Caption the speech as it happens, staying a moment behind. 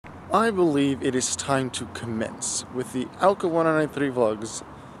I believe it is time to commence with the Auke1993 vlogs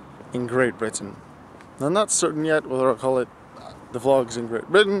in Great Britain. Now, I'm not certain yet whether I'll call it the vlogs in Great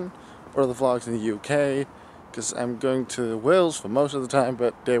Britain or the vlogs in the UK, because I'm going to Wales for most of the time,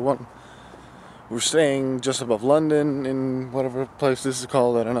 but day one we're staying just above London in whatever place this is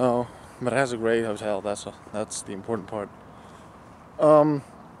called, I don't know, but it has a great hotel. That's the important part.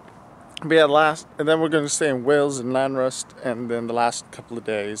 But yeah, and then we're going to stay in Wales in Llanrwst, and then the last couple of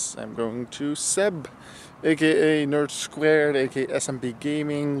days I'm going to Seb, aka Nerd2, aka SMB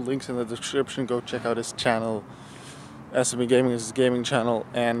Gaming. Links in the description. Go check out his channel. SMB Gaming is his gaming channel,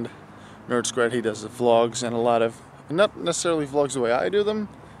 and Nerd2, he does the vlogs, and a lot of, not necessarily vlogs the way I do them,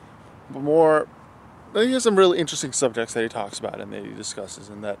 but more, he has some really interesting subjects that he talks about and that he discusses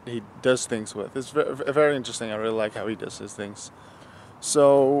and that he does things with. It's very interesting. I really like how he does his things.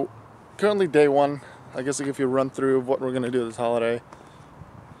 So currently day one. I guess I'll give you a run through of what we're going to do this holiday.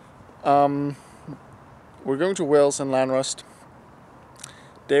 We're going to Wales and Llanrwst.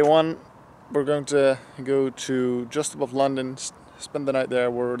 Day one, we're going to go to just above London, spend the night there.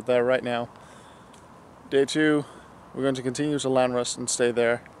 We're there right now. Day two, we're going to continue to Llanrwst and stay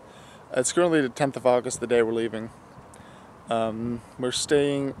there. It's currently the 10th of August, the day we're leaving. We're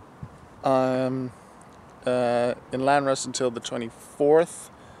staying in Llanrwst until the 24th.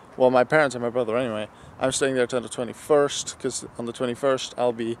 Well, my parents and my brother anyway. I'm staying there till the 21st, because on the 21st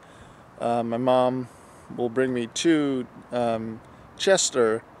I'll be, my mom will bring me to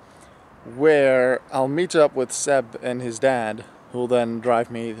Chester, where I'll meet up with Seb and his dad, who will then drive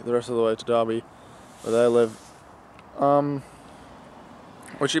me the rest of the way to Derby, where I live.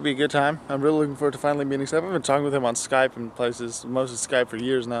 Which should be a good time. I'm really looking forward to finally meeting Seb. I've been talking with him on Skype and places, mostly Skype, for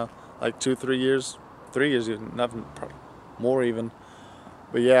years now, like 2-3 years, 3 years even, nothing more even.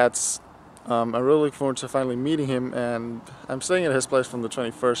 But yeah, I'm really looking forward to finally meeting him, and I'm staying at his place from the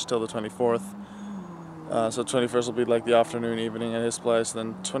 21st till the 24th. So 21st will be like the afternoon, evening at his place,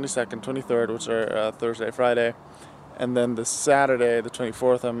 then 22nd, 23rd, which are Thursday, Friday, and then the Saturday, the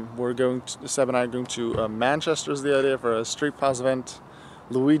 24th, Seb and I are going to Manchester is the idea, for a Street Pass event,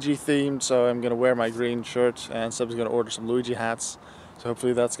 Luigi themed, so I'm going to wear my green shirt, and Seb's going to order some Luigi hats, so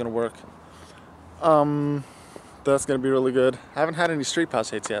hopefully that's going to work. That's going to be really good. I haven't had any Street Pass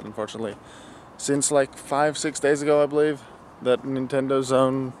hits yet, unfortunately. Since like 5-6 days ago, I believe, that Nintendo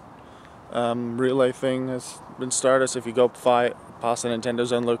Zone relay thing has been started. So if you go past a Nintendo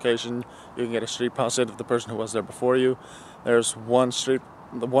Zone location, you can get a Street Pass hit of the person who was there before you. There's one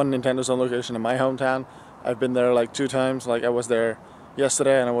Nintendo Zone location in my hometown. I've been there like 2 times. Like I was there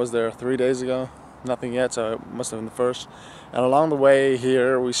yesterday and I was there 3 days ago. Nothing yet, so it must have been the first. And along the way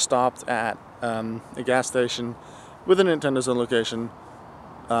here, we stopped at a gas station with a Nintendo Zone location.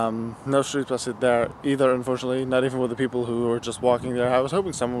 No Street Pass hit there either, unfortunately, not even with the people who were just walking there. I was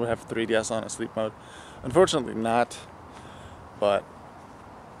hoping someone would have 3DS on a sleep mode. Unfortunately not, but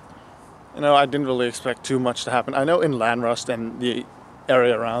you know, I didn't really expect too much to happen. I know in Llanrwst and the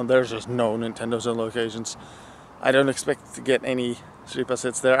area around, there's just no Nintendo Zone locations. I don't expect to get any Street Pass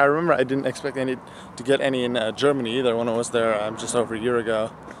hits there. I remember I didn't expect to get any in Germany either when I was there just over a year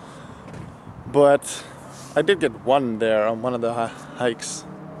ago. But I did get one there on one of the hikes.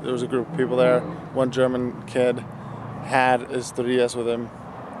 There was a group of people there. One German kid had his 3DS with him.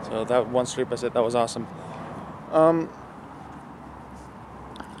 So that one Street Pass hit, that was awesome.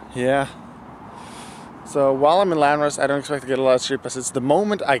 Yeah. So while I'm in Llanrwst, I don't expect to get a lot of Street Pass hits. The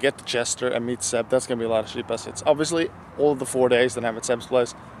moment I get to Chester and meet Seb, that's going to be a lot of Street Pass hits. Obviously, all of the 4 days that I'm at Seb's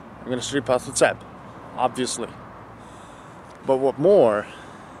place, I'm going to Street Pass with Seb. Obviously. But what more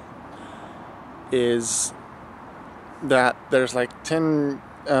is that there's like 10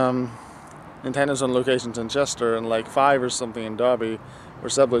 Nintendo Zone locations in Chester and like 5 or something in Derby where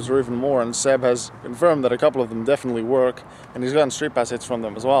Seb lives, or even more, and Seb has confirmed that a couple of them definitely work, and he's gotten Street Pass hits from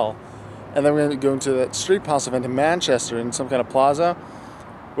them as well. And then we're going to go into that Street Pass event in Manchester in some kind of plaza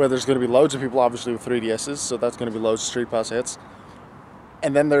where there's going to be loads of people, obviously, with 3DSs, so that's going to be loads of Street Pass hits.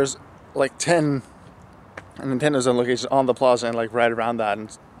 And then there's like 10 Nintendo Zone locations on the plaza and like right around that,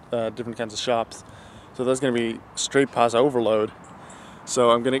 and different kinds of shops. So that's going to be Street Pass overload.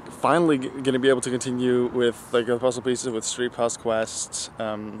 So I'm finally going to be able to continue with like the puzzle pieces with Street Pass quests.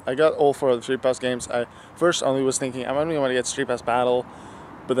 I got all 4 of the Street Pass games. I first only was thinking I'm only going to get Street Pass Battle,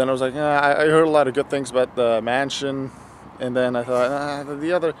 but then I was like, I heard a lot of good things about the Mansion, and then I thought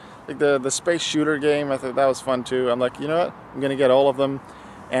the other, like the space shooter game, I thought that was fun too. I'm like, you know what, I'm going to get all of them.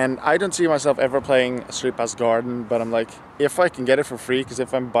 And I don't see myself ever playing Street Pass Garden, but I'm like, if I can get it for free, because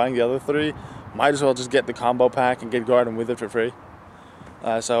if I'm buying the other 3, might as well just get the combo pack and get Garden with it for free.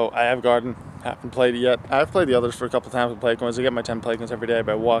 So I have a garden. Haven't played it yet. I've played the others for a couple of times with play coins. I get my 10 play coins every day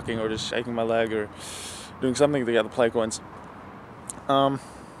by walking or just shaking my leg or doing something to get the play coins. Been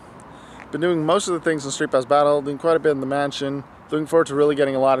doing most of the things in Street Pass Battle, doing quite a bit in the mansion. Looking forward to really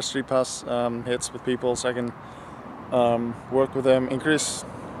getting a lot of Street Pass hits with people so I can work with them,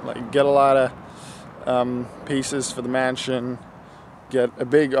 get a lot of pieces for the mansion, get a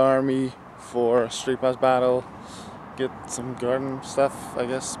big army for Street Pass Battle, get some garden stuff, I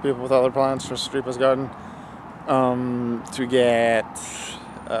guess, people with other plans for Street Pass Garden, to get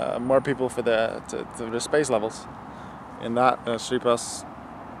more people for the space levels in that Street Pass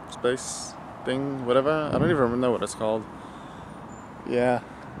space thing, whatever. I don't even know what it's called. Yeah,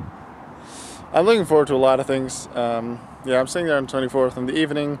 I'm looking forward to a lot of things. Yeah, I'm staying there on the 24th in the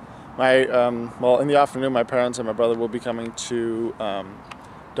evening. In the afternoon, my parents and my brother will be coming to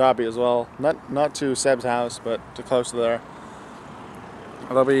Derby as well. Not to Seb's house, but to close to there.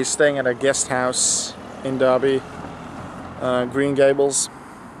 They'll be staying at a guest house in Derby, Green Gables,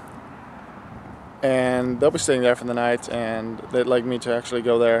 and they'll be staying there for the night. And they'd like me to actually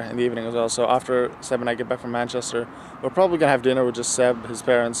go there in the evening as well. So after Seb and I get back from Manchester, we're probably gonna have dinner with just Seb, his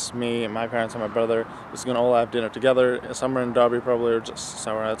parents, me, and my parents and my brother. We're just gonna all have dinner together somewhere in Derby, probably, or just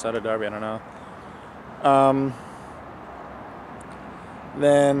somewhere outside of Derby. I don't know.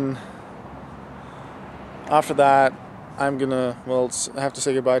 Then after that, I'm gonna have to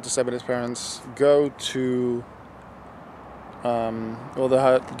say goodbye to Seb and his parents. Go to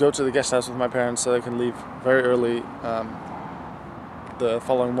go to the guest house with my parents so they can leave very early the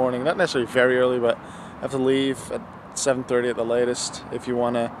following morning. Not necessarily very early, but have to leave at 7:30 at the latest if you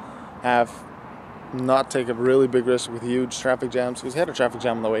want to not take a really big risk with huge traffic jams, because we had a traffic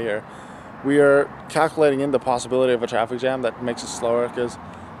jam on the way here. We are calculating in the possibility of a traffic jam that makes it slower, because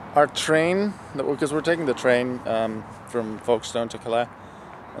our train, because we're taking the train from Folkestone to Calais,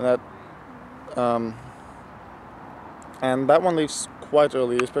 and that one leaves quite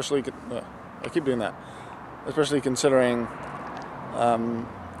early, especially I keep doing that, especially considering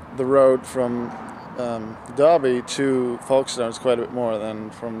the road from Derby to Folkestone is quite a bit more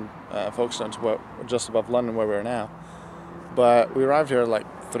than from Folkestone to just above London where we are now. But we arrived here at like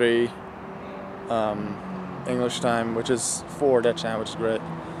 3 English time, which is 4 Dutch time, which is great.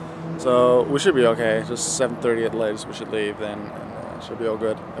 So we should be okay. Just 7:30 at the latest we should leave, then and should be all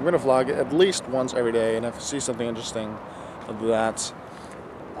good. I'm going to vlog at least once every day, and if I see something interesting, I'll do that.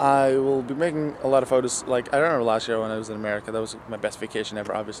 I will be making a lot of photos. Like, I remember last year when I was in America, that was my best vacation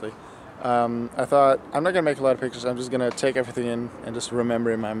ever, obviously. I thought, I'm not going to make a lot of pictures, I'm just going to take everything in and just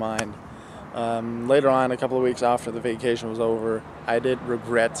remember in my mind. Later on, a couple of weeks after the vacation was over, I did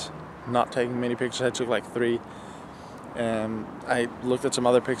regret not taking many pictures. I took like 3. I looked at some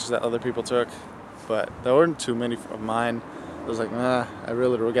other pictures that other people took, but there weren't too many of mine. I was like, I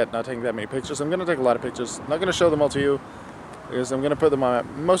really regret not taking that many pictures. I'm going to take a lot of pictures. I'm not going to show them all to you, because I'm going to put them on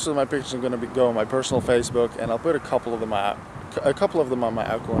most of my pictures are going to go on my personal Facebook, and I'll put a couple of them on my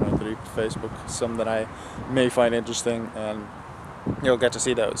Auke1993 Facebook, some that I may find interesting, and you'll get to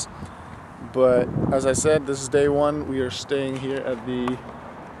see those. But as I said, this is day 1. We are staying here at the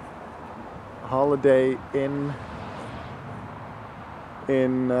Holiday Inn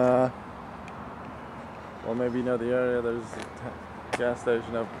in well, maybe you know the area. There's a gas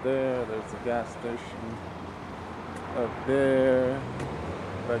station up there, there's a gas station up there,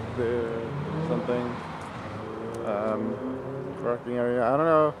 back there, something. Parking area. I don't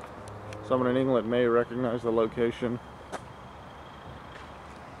know. Someone in England may recognize the location.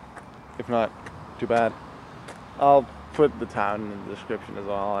 If not, too bad. I'll put the town in the description as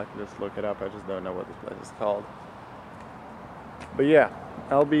well. I can just look it up. I just don't know what this place is called. But yeah,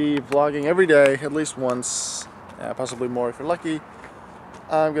 I'll be vlogging every day, at least once, possibly more if you're lucky.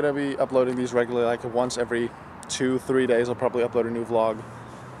 I'm gonna be uploading these regularly, like once every 2-3 days. I'll probably upload a new vlog.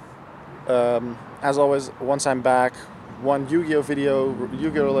 As always, once I'm back, one Yu-Gi-Oh video,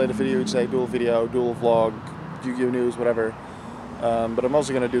 Yu-Gi-Oh related video each day, dual video, dual vlog, Yu-Gi-Oh news, whatever. But I'm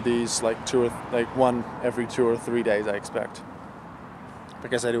also gonna do these like one every 2 or 3 days, I expect,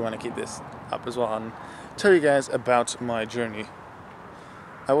 because I do want to keep this up as well and tell you guys about my journey.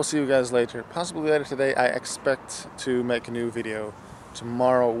 I will see you guys later, possibly later today. I expect to make a new video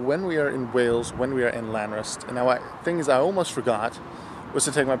tomorrow when we are in Wales, when we are in Llanrwst. And now, thing is, I almost forgot was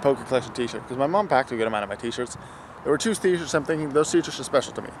to take my Poker Collection t-shirt, because my mom packed a good amount of my t-shirts. There were 2 t-shirts. I'm thinking those t-shirts are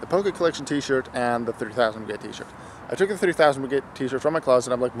special to me: the Poker Collection t-shirt and the 3000 Brigade t-shirt. I took the 3000 Brigade t-shirt from my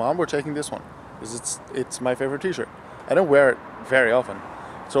closet. I'm like, Mom, we're taking this one because it's my favorite t-shirt. I don't wear it very often.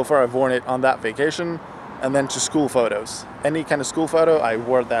 So far, I've worn it on that vacation, and then to school photos. Any kind of school photo, I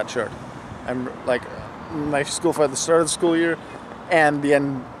wore that shirt. I'm like, my school photo at the start of the school year, and the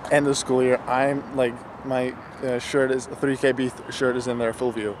end of the school year, I'm like, my shirt is, 3KB shirt is in there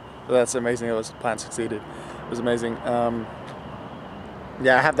full view. So that's amazing. It was, plan succeeded. It was amazing.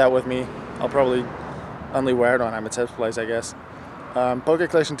 Yeah, I have that with me. I'll probably only wear it when I'm at Ted's place, I guess. Poke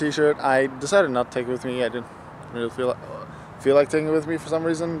Collection t-shirt, I decided not to take it with me. I didn't really feel like taking it with me for some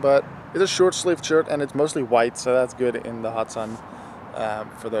reason, but it's a short sleeved shirt and it's mostly white, so that's good in the hot sun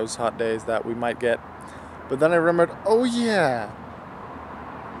for those hot days that we might get. But then I remembered, oh yeah,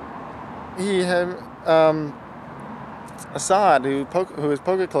 he had Assad, whose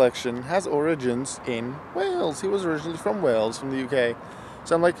Poke Collection has origins in Wales. He was originally from Wales, from the UK.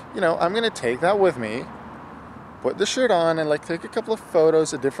 So I'm like, you know, I'm gonna take that with me, put the shirt on, and like take a couple of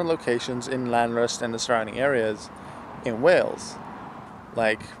photos at different locations in Llanrwst and the surrounding areas in Wales,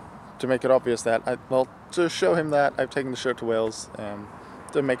 like to make it obvious that to show him that I've taken the shirt to Wales,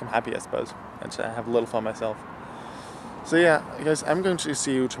 to make him happy, I suppose, and to have a little fun myself. So yeah, guys, I'm going to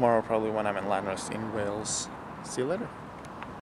see you tomorrow probably when I'm in Llanrwst in Wales. See you later.